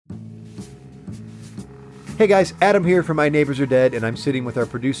Hey guys, Adam here from My Neighbors Are Dead, and I'm sitting with our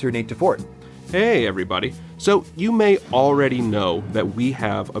producer, Nate DeFort. Hey everybody. So you may already know that we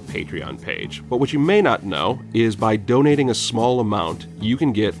have a Patreon page, but what you may not know is by donating a small amount, you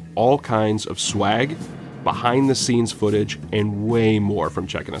can get all kinds of swag, behind the scenes footage, and way more from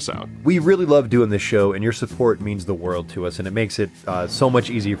checking us out. We really love doing this show, and your support means the world to us, and it makes it so much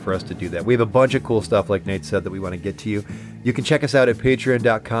easier for us to do that. We have a bunch of cool stuff, like Nate said, that we want to get to you. You can check us out at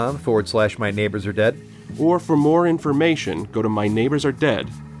patreon.com/My Neighbors Are Dead. Or for more information, go to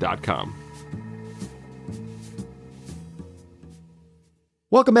myneighborsaredead.com.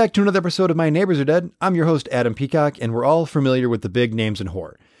 Welcome back to another episode of My Neighbors Are Dead. I'm your host, Adam Peacock, and we're all familiar with the big names in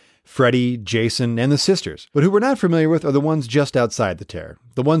horror. Freddy, Jason, and the sisters. But who we're not familiar with are the ones just outside the terror.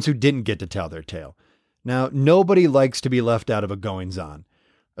 The ones who didn't get to tell their tale. Now, nobody likes to be left out of a goings-on,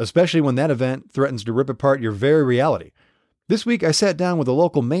 especially when that event threatens to rip apart your very reality. This week, I sat down with a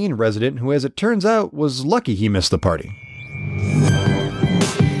local Maine resident who, as it turns out, was lucky he missed the party.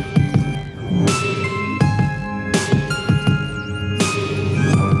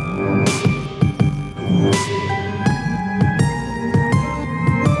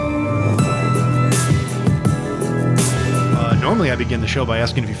 Normally I begin the show by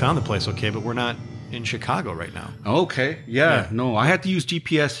asking if you found the place okay, but we're not in Chicago right now. Okay. Yeah. No, I had to use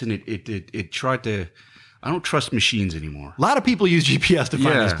GPS and it tried to, I don't trust machines anymore. A lot of people use GPS to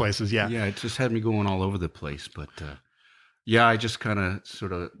find these places. Yeah. Yeah. It just had me going all over the place. But yeah, I just kind of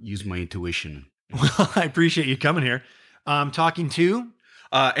sort of used my intuition. Well, I appreciate you coming here. I'm talking to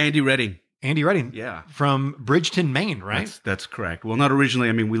Andy Redding. Andy Redding. Yeah. From Bridgeton, Maine, right? That's correct. Well, not originally.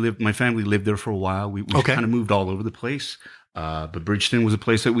 I mean, my family lived there for a while. We kind of moved all over the place. But Bridgeton was a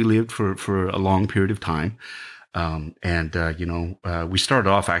place that we lived for a long period of time. We started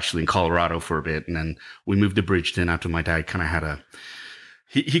off actually in Colorado for a bit, and then we moved to Bridgeton after my dad kind of had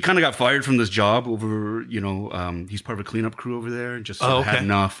he kind of got fired from this job over, he's part of a cleanup crew over there and just had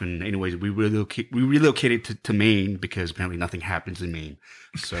enough. And anyways, we relocated to Maine because apparently nothing happens in Maine.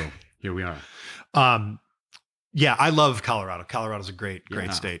 So here we are. Yeah, I love Colorado. Colorado's a great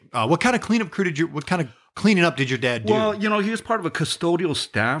state. What kind of cleanup crew cleaning up did your dad do? Well, he was part of a custodial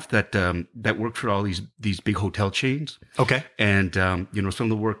staff that worked for all these big hotel chains. Okay. And, some of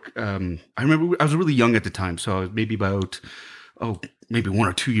the work, I remember I was really young at the time, so I was maybe about, maybe 1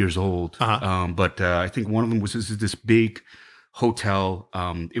 or 2 years old. Uh-huh. But I think one of them was this big hotel.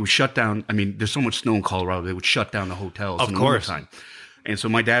 It was shut down. I mean, there's so much snow in Colorado, they would shut down the hotels in the wintertime. And so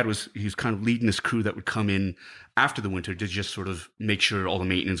my dad was kind of leading this crew that would come in after the winter to just sort of make sure all the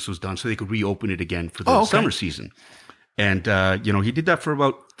maintenance was done so they could reopen it again for the summer season. And, he did that for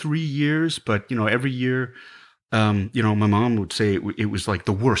about 3 years, but, every year, my mom would say it was like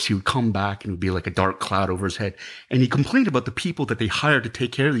the worst. He would come back and it would be like a dark cloud over his head. And he complained about the people that they hired to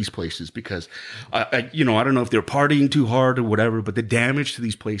take care of these places because, I don't know if they're partying too hard or whatever, but the damage to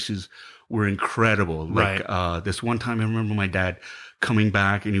these places were incredible. Like, this one time I remember my dad coming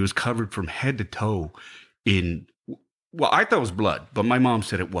back and he was covered from head to toe in, I thought it was blood, but my mom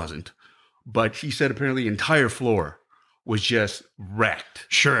said it wasn't. But he said apparently the entire floor was just wrecked.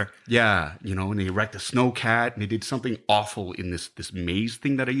 Sure. Yeah. And they wrecked a snowcat and they did something awful in this maze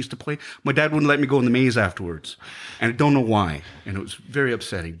thing that I used to play. My dad wouldn't let me go in the maze afterwards. And I don't know why. And it was very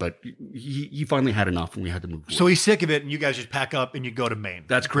upsetting, but he finally had enough and we had to move forward. So he's sick of it and you guys just pack up and you go to Maine.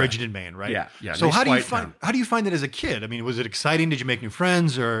 That's correct. Bridgeton, Maine, right? Yeah. Yeah. So nice how do you find it as a kid? I mean, was it exciting? Did you make new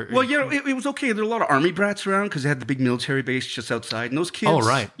friends or? Well, it was okay. There were a lot of army brats around because they had the big military base just outside. And those kids,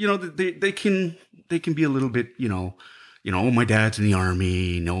 they can be a little bit, my dad's in the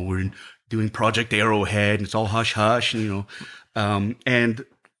army, we're doing Project Arrowhead and it's all hush hush, and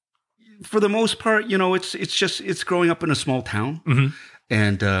for the most part, it's growing up in a small town. Mm-hmm.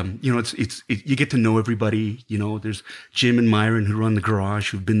 And, you get to know everybody, there's Jim and Myron who run the garage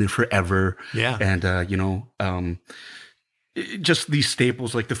who've been there forever. Yeah. And, just these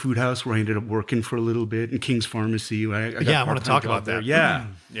staples like the Food House where I ended up working for a little bit and King's Pharmacy. I want to talk about that. Yeah.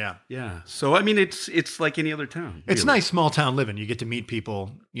 Yeah. Yeah. So, I mean, it's like any other town. It's nice small town living. You get to meet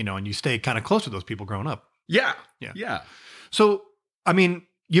people, and you stay kind of close to those people growing up. Yeah. Yeah. Yeah. So, I mean,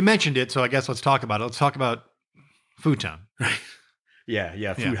 you mentioned it, so I guess let's talk about it. Let's talk about Food Town. Right.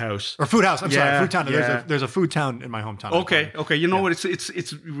 Yeah, Food House. Or Food House. I'm sorry, Food Town. There's a Food Town in my hometown. Okay. You know what?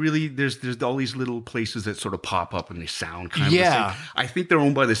 It's really there's all these little places that sort of pop up and they sound kind of the same. I think they're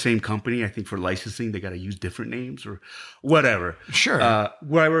owned by the same company. I think for licensing they got to use different names or whatever. Sure.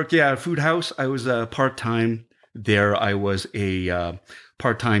 Where I work, Food House. I was part-time there. I was a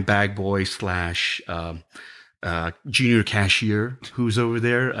part-time bag boy / junior cashier who was over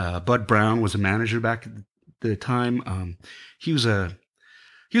there. Bud Brown was a manager back at the time. He was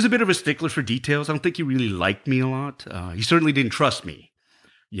he was a bit of a stickler for details. I don't think he really liked me a lot. He certainly didn't trust me.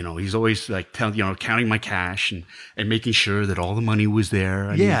 You know, he's always like counting my cash and making sure that all the money was there.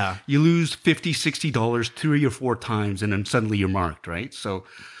 I mean, you lose $50, $60 3 or 4 times and then suddenly you're marked, right? So,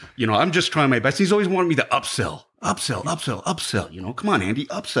 you know, I'm just trying my best. He's always wanted me to upsell. You know, come on, Andy,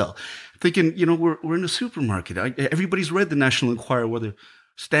 upsell. Thinking, you know, we're in a supermarket. Everybody's read the National Enquirer where they're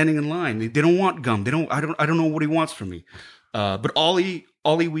standing in line. They don't want gum. I don't know what he wants from me. But Ollie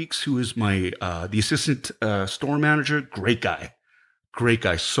Weeks, who is my the assistant store manager, great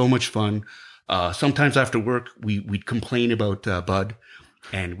guy, so much fun. Sometimes after work, we'd complain about Bud,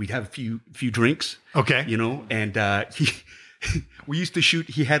 and we'd have a few drinks. Okay, you know, and we used to shoot.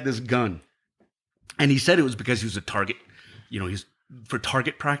 He had this gun, and he said it was because he was a target. You know, he's for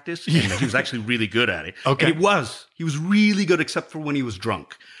target practice, and he was actually really good at it. Okay, and he was really good, except for when he was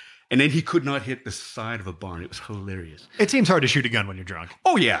drunk. And then he could not hit the side of a barn. It was hilarious. It seems hard to shoot a gun when you're drunk.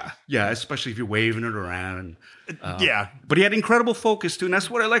 Oh, yeah. Yeah, especially if you're waving it around. Yeah. But he had incredible focus, too. And that's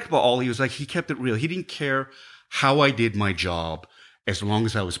what I liked about Ollie. He was like, he kept it real. He didn't care how I did my job as long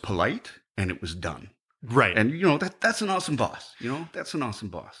as I was polite and it was done. Right. And, you know, that's an awesome boss. You know, that's an awesome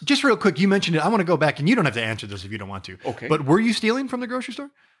boss. Just real quick, you mentioned it. I want to go back, and you don't have to answer this if you don't want to. Okay. But were you stealing from the grocery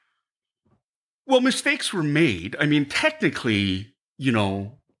store? Well, mistakes were made. I mean, technically, you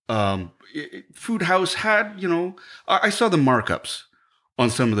know, Food House had, you know, I saw the markups on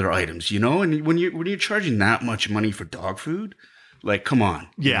some of their items, you know, and when you're charging that much money for dog food, like, come on,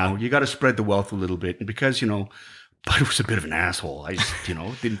 yeah, you got to spread the wealth a little bit. And because, you know, Bud was a bit of an asshole, I just, you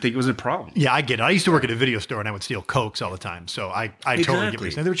know, didn't think it was a problem. Yeah, I get it. I used to work at a video store and I would steal Cokes all the time. So I totally get what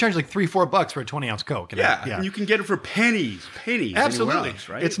you're saying. They would charge like $3-4 for a 20-ounce Coke. And yeah, and you can get it for pennies. Absolutely. Else,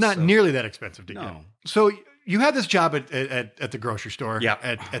 right? It's not nearly that expensive to no. get. So you had this job at the grocery store,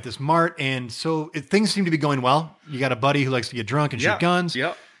 at this mart, and so things seem to be going well. You got a buddy who likes to get drunk and shoot guns.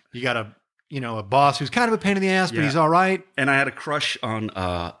 Yep. You got a boss who's kind of a pain in the ass, but he's all right. And I had a crush on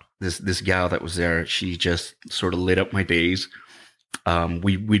this gal that was there. She just sort of lit up my days.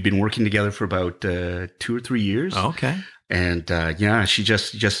 We'd been working together for about 2 or 3 years. Oh, okay. And she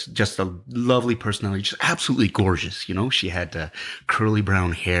just a lovely personality, just absolutely gorgeous. You know, she had curly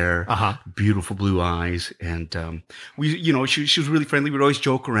brown hair, beautiful blue eyes, and she was really friendly. We'd always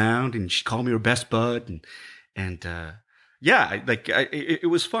joke around, and she'd call me her best bud, and it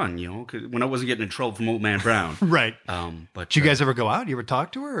was fun. You know, 'cause when I wasn't getting in trouble from Old Man Brown, right? But did you guys ever go out? You ever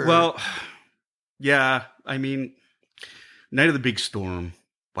talk to her? Or? Well, yeah. I mean, night of the big storm.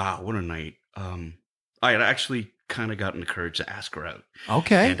 Wow, what a night! I had actually kind of gotten the courage to ask her out.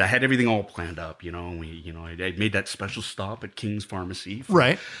 Okay. And I had everything all planned up, you know. I made that special stop at King's Pharmacy.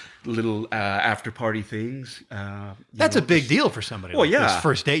 Right. Little after party things. That's a big deal for somebody. Well, yeah. This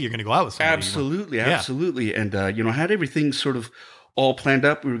first date, you're going to go out with somebody. Absolutely. And, I had everything sort of all planned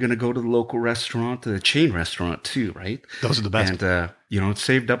up. We were going to go to the local restaurant, the chain restaurant too, right? Those are the best. And, it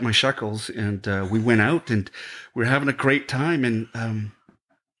saved up my shekels. And we went out and we were having a great time. And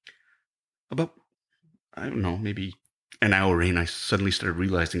about, I don't know, maybe an hour in, I suddenly started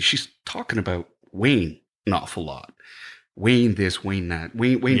realizing she's talking about Wayne an awful lot. Wayne this, Wayne that.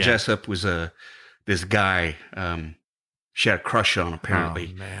 Wayne Jessup was this guy she had a crush on,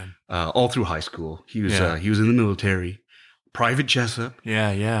 apparently. Oh, man. All through high school. He was in the military. Private Jessup.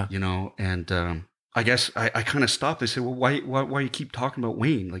 Yeah. You know, and I guess I kind of stopped. I said, well, why you keep talking about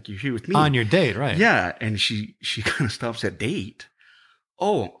Wayne? Like, you're here with me. On your date, right. Yeah. And she kind of stops at date.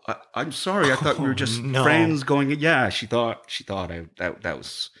 Oh, I'm sorry. I thought we were just friends going. Yeah, she thought that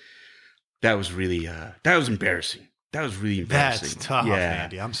was really that was embarrassing. That was really embarrassing. That's tough,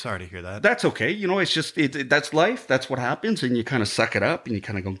 Andy. I'm sorry to hear that. That's okay. You know, it's just that's life. That's what happens, and you kind of suck it up, and you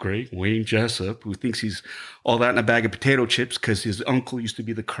kind of go, great, Wayne Jessup, who thinks he's all that in a bag of potato chips because his uncle used to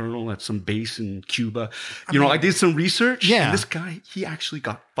be the colonel at some base in Cuba. I did some research. Yeah, and this guy, he actually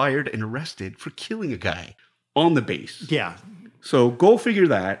got fired and arrested for killing a guy on the base. Yeah. So go figure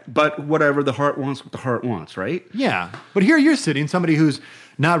that. But whatever, the heart wants what the heart wants, right? Yeah. But here you're sitting, somebody who's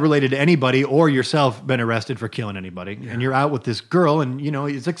not related to anybody or yourself been arrested for killing anybody. Yeah. And you're out with this girl and,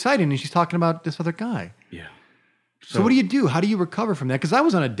 it's exciting. And she's talking about this other guy. Yeah. So what do you do? How do you recover from that? Because I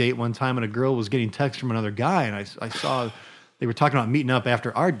was on a date one time and a girl was getting texts from another guy. And I saw they were talking about meeting up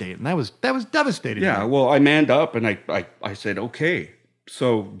after our date. And that was devastating. Yeah. Well, I manned up and I said, okay.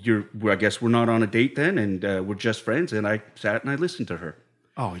 So I guess we're not on a date then, and we're just friends. And I sat and I listened to her.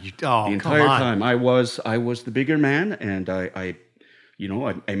 The entire time. I was the bigger man, and I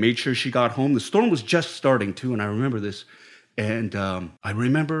made sure she got home. The storm was just starting too, and I remember this. And I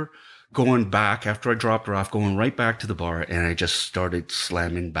remember going back after I dropped her off, going right back to the bar, and I just started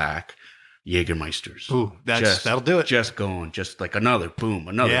slamming back Jägermeisters. Ooh, that'll do it. Just going, just like another boom,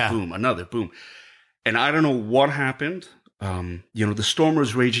 another boom. And I don't know what happened. The storm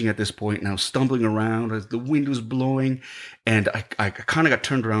was raging at this point, and I was stumbling around as the wind was blowing, and I kind of got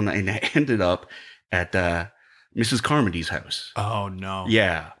turned around, and I ended up at Mrs. Carmody's house. Oh no!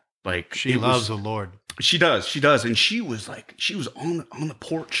 Yeah, like she loves the Lord. She does, and she was on the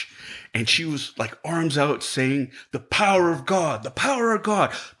porch, and she was like arms out, saying, "The power of God,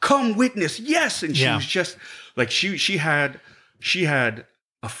 come witness." Yes, and she was just like she had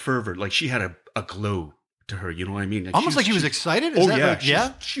a fervor, like she had a glow to her, you know what I mean? Almost like she was excited?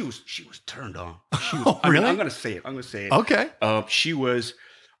 She was turned on. Really? I'm going to say it. Okay. She was,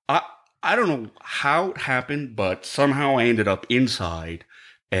 I don't know how it happened, but somehow I ended up inside,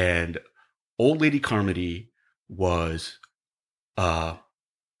 and Old Lady Carmody was my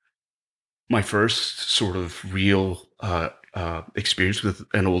first sort of real experience with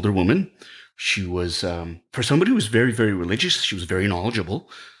an older woman. She was, for somebody who was very, very religious, she was very knowledgeable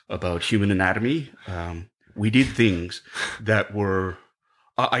about human anatomy. We did things that were,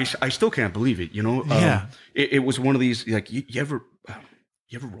 I still can't believe it, you know? It was one of these, like, you ever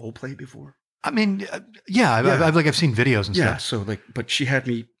role play before? I mean, I've seen videos and stuff. Yeah, so like, but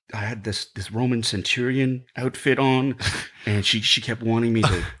I had this Roman centurion outfit on, and she kept wanting me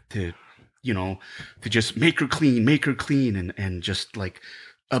to just make her clean and just like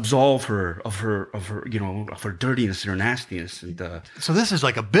absolve her of her dirtiness and her nastiness. And so this is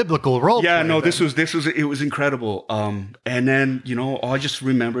like a biblical role. Yeah, no, this was it was incredible. And then I just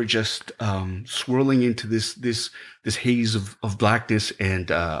remember just swirling into this haze of blackness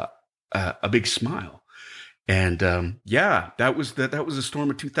and a big smile. And that was the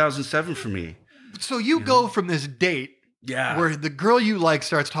storm of 2007 for me. So you go from this date, where the girl you like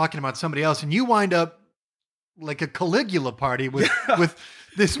starts talking about somebody else, and you wind up like a Caligula party with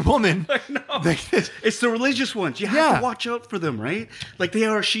this woman. I know. It's the religious ones. You have to watch out for them, right? Like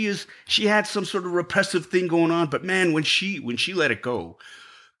she had some sort of repressive thing going on, but man, when she let it go,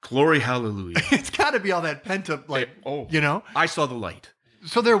 glory hallelujah. It's got to be all that pent up, I saw the light.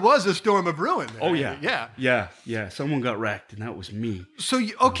 So there was a storm of ruin there. Oh yeah. Someone got wrecked, and that was me. So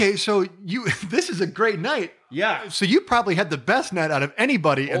this is a great night. Yeah. So you probably had the best night out of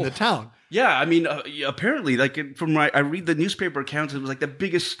anybody in the town. Yeah, I mean, apparently, like I read the newspaper accounts, it was like the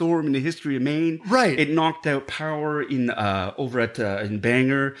biggest storm in the history of Maine. Right. It knocked out power over in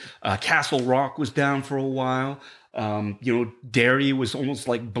Bangor. Castle Rock was down for a while. Derry was almost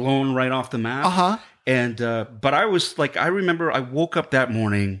like blown right off the map. Uh-huh. And but I was like, I remember I woke up that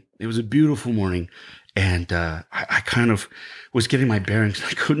morning. It was a beautiful morning, and I kind of was getting my bearings.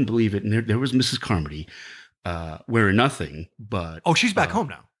 I couldn't believe it. And there was Mrs. Carmody wearing nothing but. Oh, she's back home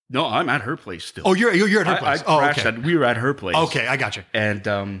now. No, I'm at her place still. Oh, you're at her place. We were at her place. Okay, I got you. And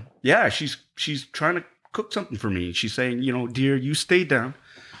she's trying to cook something for me. She's saying, dear, you stay down.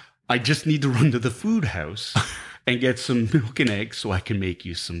 I just need to run to the food house and get some milk and eggs so I can make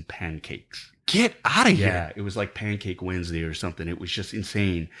you some pancakes. Get out of here. Yeah, it was like Pancake Wednesday or something. It was just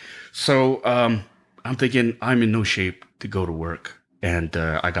insane. So I'm thinking I'm in no shape to go to work. And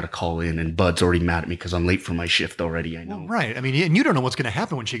I got to call in, and Bud's already mad at me because I'm late for my shift already. I know. Well, right. I mean, and you don't know what's going to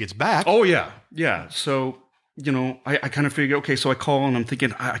happen when she gets back. Oh, yeah. Yeah. So, I kind of figure, okay, so I call, and I'm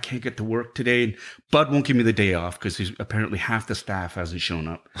thinking, I can't get to work today. And Bud won't give me the day off because apparently half the staff hasn't shown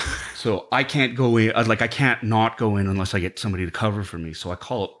up. So I can't go in. I can't not go in unless I get somebody to cover for me. So I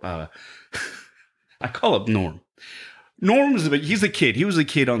call up, Norm. Norm he's a kid. He was a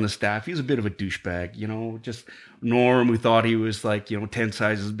kid on the staff. He was a bit of a douchebag, just Norm who thought he was like, 10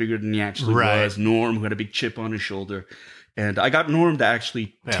 sizes bigger than he actually was. Norm who had a big chip on his shoulder. And I got Norm to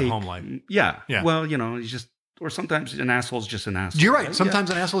actually take home life. Yeah. Well, he's just, or sometimes an asshole's just an asshole. You're right. Sometimes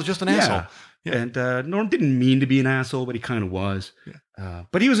an asshole is just an asshole. Yeah. And Norm didn't mean to be an asshole, but he kind of was. Yeah.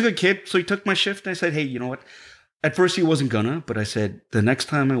 But he was a good kid. So he took my shift, and I said, hey, you know what? At first he wasn't gonna, but I said, the next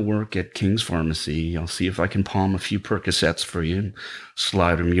time I work at King's Pharmacy, I'll see if I can palm a few Percocets for you and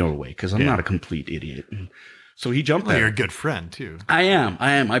slide them your way, because I'm not a complete idiot. And so he jumped at it. You're a good friend, too. I am.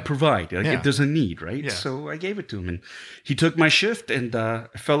 I provide. If there's a need, right? Yeah. So I gave it to him, and he took my shift, and I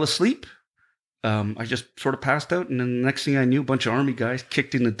fell asleep. I just sort of passed out, and then the next thing I knew, a bunch of Army guys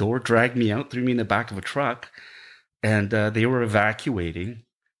kicked in the door, dragged me out, threw me in the back of a truck, and they were evacuating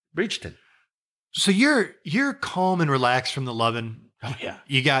Bridgeton. So you're calm and relaxed from the loving. Oh, yeah.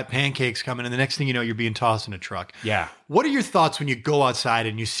 You got pancakes coming, and the next thing you know, you're being tossed in a truck. Yeah. What are your thoughts when you go outside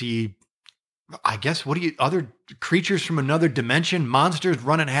and you see, I guess, other creatures from another dimension, monsters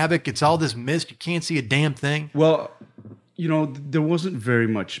running havoc? It's all this mist. You can't see a damn thing. Well, there wasn't very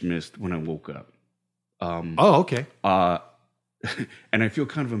much mist when I woke up. Okay. and I feel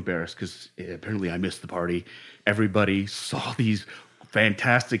kind of embarrassed because apparently I missed the party. Everybody saw these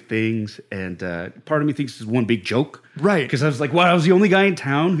fantastic things, and part of me thinks it's one big joke, right? Because I was like, wow, I was the only guy in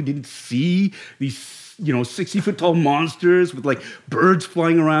town who didn't see these 60-foot tall monsters with like birds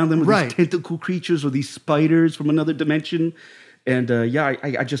flying around them, with these tentacle creatures or these spiders from another dimension. And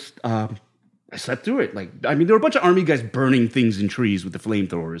I just I slept through it. Like, I mean, there were a bunch of army guys burning things in trees with the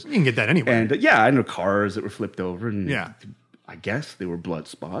flamethrowers. You can get that anyway. And and there were cars that were flipped over, and I guess there were blood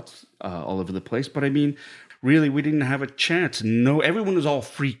spots all over the place. But I mean, really, we didn't have a chance. No, everyone was all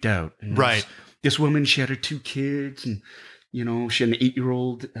freaked out. And this woman, she had her 2 kids, and she had an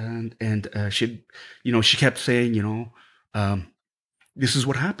 8-year-old, and she kept saying, this is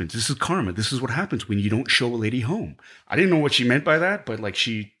what happens. This is karma. This is what happens when you don't show a lady home. I didn't know what she meant by that, but like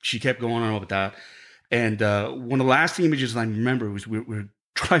she kept going on with that. And one of the last images I remember was we're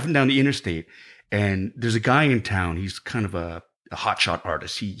driving down the interstate, and there's a guy in town. He's kind of a hotshot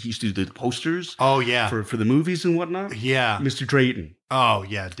artist. He used to do the posters. Oh yeah, for the movies and whatnot. Yeah, Mr. Drayton. Oh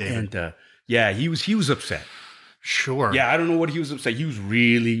yeah, David. And he was upset. Sure. Yeah, I don't know what he was upset. He was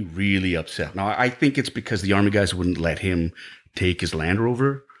really, really upset. Now I think it's because the army guys wouldn't let him take his Land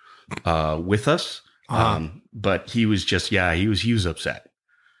Rover with us. But he was just, he was upset.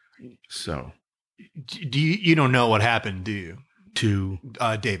 So you don't know what happened, do you? To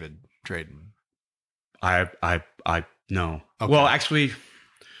David Drayton? I no. Okay. Well, actually,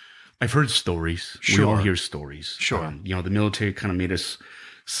 I've heard stories. Sure. We all hear stories. Sure. The military kind of made us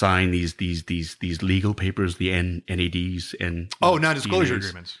sign these legal papers, the NADs and non-disclosure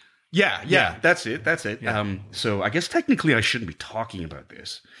agreements. Yeah, that's it. Yeah. So I guess technically I shouldn't be talking about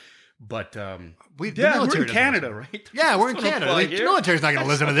this, but we're in Canada, right? Yeah, we're in Canada. The military's not going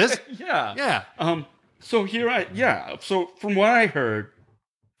to listen to this. Yeah. So from what I heard,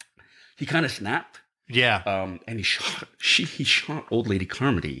 he kind of snapped. Yeah. And he shot old lady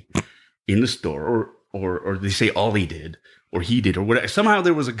Carmody in the store, or they say Ollie did, or he did, or whatever. Somehow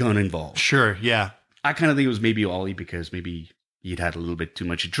there was a gun involved. Sure. Yeah. I kind of think it was maybe Ollie because maybe he'd had a little bit too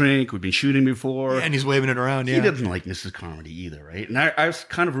much to drink. We'd been shooting before. Yeah, and he's waving it around. Yeah. He doesn't like Mrs. Carmody either, right? And I was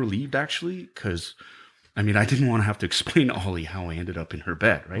kind of relieved, actually, because, I mean, I didn't want to have to explain to Ollie how I ended up in her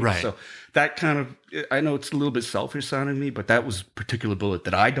bed, right? Right. So that kind of, I know it's a little bit selfish sounding to me, but that was a particular bullet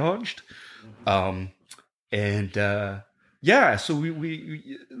that I dodged. So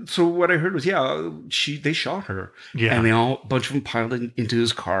so what I heard was, they shot her. Yeah. And a bunch of them piled into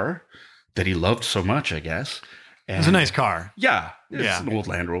his car that he loved so much, I guess. And it's a nice car. Yeah. It's an old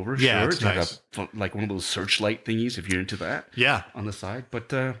Land Rover. Yeah, sure. it's nice. Like one of those searchlight thingies, if you're into that. Yeah. On the side. But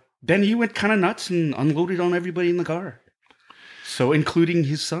then he went kind of nuts and unloaded on everybody in the car. So including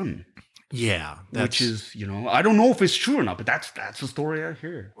his son. Yeah. Which is, I don't know if it's true or not, but that's the story I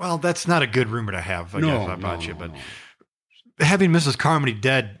hear. Well, that's not a good rumor to have, I guess, about you. But no. Having Mrs. Carmody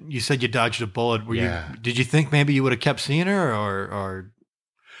dead, you said you dodged a bullet. Did you think maybe you would have kept seeing her, or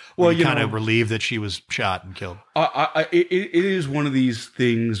well, you kind of relieved that she was shot and killed? It is one of these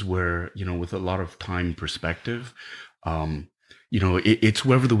things where, with a lot of time perspective, it's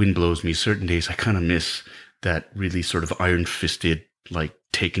wherever the wind blows me. Certain days I kind of miss that really sort of iron-fisted, like,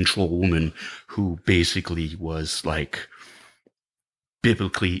 take control woman who basically was like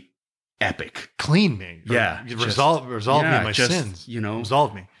biblically epic. Clean me. Yeah. Resolve me of my sins.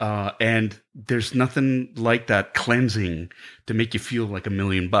 Absolve me. And there's nothing like that cleansing to make you feel like $1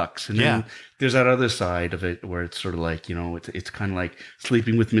 million. And then there's that other side of it where it's sort of like, it's kind of like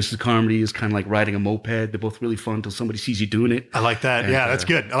sleeping with Mrs. Carmody is kind of like riding a moped. They're both really fun until somebody sees you doing it. I like that. And, that's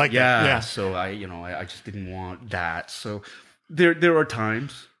good. I like that. Yeah. So I just didn't want that. So there are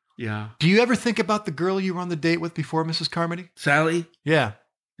times. Yeah. Do you ever think about the girl you were on the date with before Mrs. Carmody? Sally? Yeah.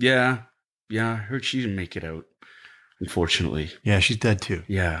 Yeah. I heard she didn't make it out, unfortunately. Yeah, she's dead too.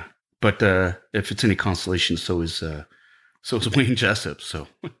 Yeah. But if it's any consolation, so is Wayne Jessup. So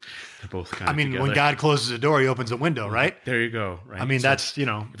they're both kind of together. When God closes a door, he opens a window, right? There you go. Right. I mean, that's,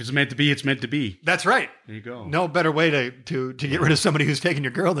 if it's meant to be, it's meant to be. That's right. There you go. No better way to get rid of somebody who's taking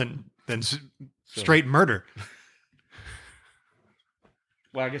your girl than straight murder.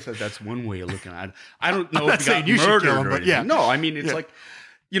 Well, I guess that's one way of looking at it. I don't know I'm not saying you should kill him, but yeah. No, I mean, it's like,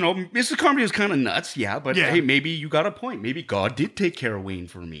 Mrs. Carmody is kind of nuts, but hey, maybe you got a point. Maybe God did take care of Wayne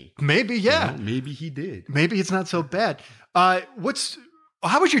for me. Maybe, yeah. Maybe he did. Maybe it's not so bad. How was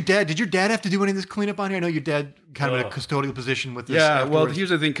your dad? Did your dad have to do any of this cleanup on here? I know your dad kind of in a custodial position with this. Yeah, afterwards. Well, here's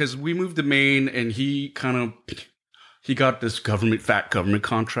the thing, because we moved to Maine, and he got this fat government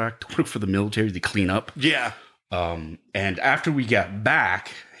contract to work for the military to clean up. Yeah. And after we got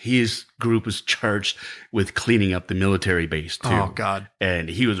back, his group was charged with cleaning up the military base too. Oh God. And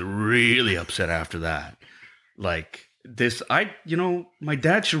he was really upset after that. Like, my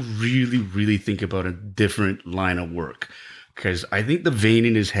dad should really think about a different line of work, because I think the vein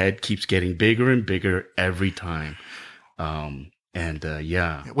in his head keeps getting bigger and bigger every time.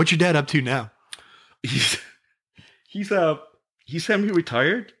 What's your dad up to now? He's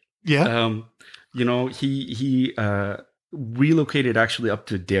semi-retired. Yeah. He relocated actually up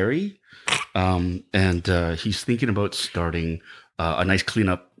to Derry, and he's thinking about starting a nice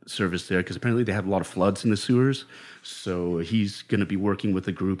cleanup service there, because apparently they have a lot of floods in the sewers. So he's going to be working with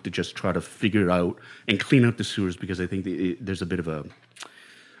a group to just try to figure out and clean up the sewers, because I think there's a bit of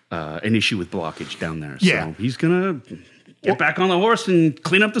an issue with blockage down there. Yeah. So he's going to get back on the horse and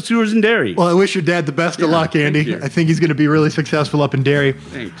clean up the sewers in Derry. Well, I wish your dad the best of luck, Andy. I think he's going to be really successful up in Derry.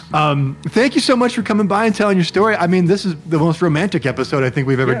 Thanks. Thank you so much for coming by and telling your story. I mean, this is the most romantic episode I think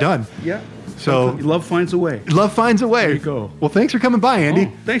we've ever done. Yeah. So love finds a way. Love finds a way. There you go. Well, thanks for coming by, Andy.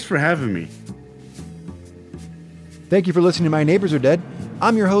 Oh, thanks for having me. Thank you for listening to My Neighbors Are Dead.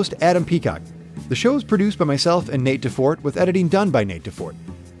 I'm your host, Adam Peacock. The show is produced by myself and Nate DeFort, with editing done by Nate DeFort.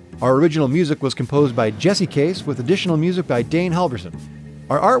 Our original music was composed by Jesse Case, with additional music by Dane Halverson.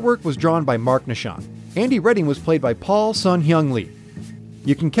 Our artwork was drawn by Mark Nishan. Andy Redding was played by Paul Sun-Hyung Lee.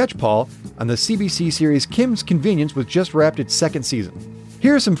 You can catch Paul on the CBC series Kim's Convenience, which just wrapped its second season.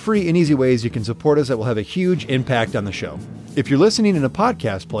 Here are some free and easy ways you can support us that will have a huge impact on the show. If you're listening in a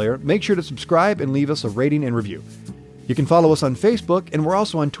podcast player, make sure to subscribe and leave us a rating and review. You can follow us on Facebook, and we're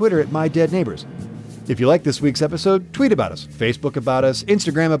also on Twitter at My Dead Neighbors. If you like this week's episode, tweet about us, Facebook about us,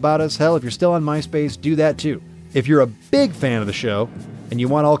 Instagram about us. Hell, if you're still on MySpace, do that too. If you're a big fan of the show and you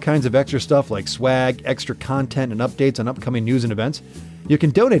want all kinds of extra stuff like swag, extra content, and updates on upcoming news and events, you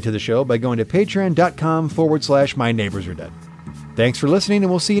can donate to the show by going to patreon.com/My Neighbors Are Dead. Thanks for listening, and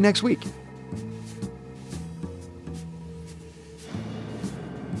we'll see you next week.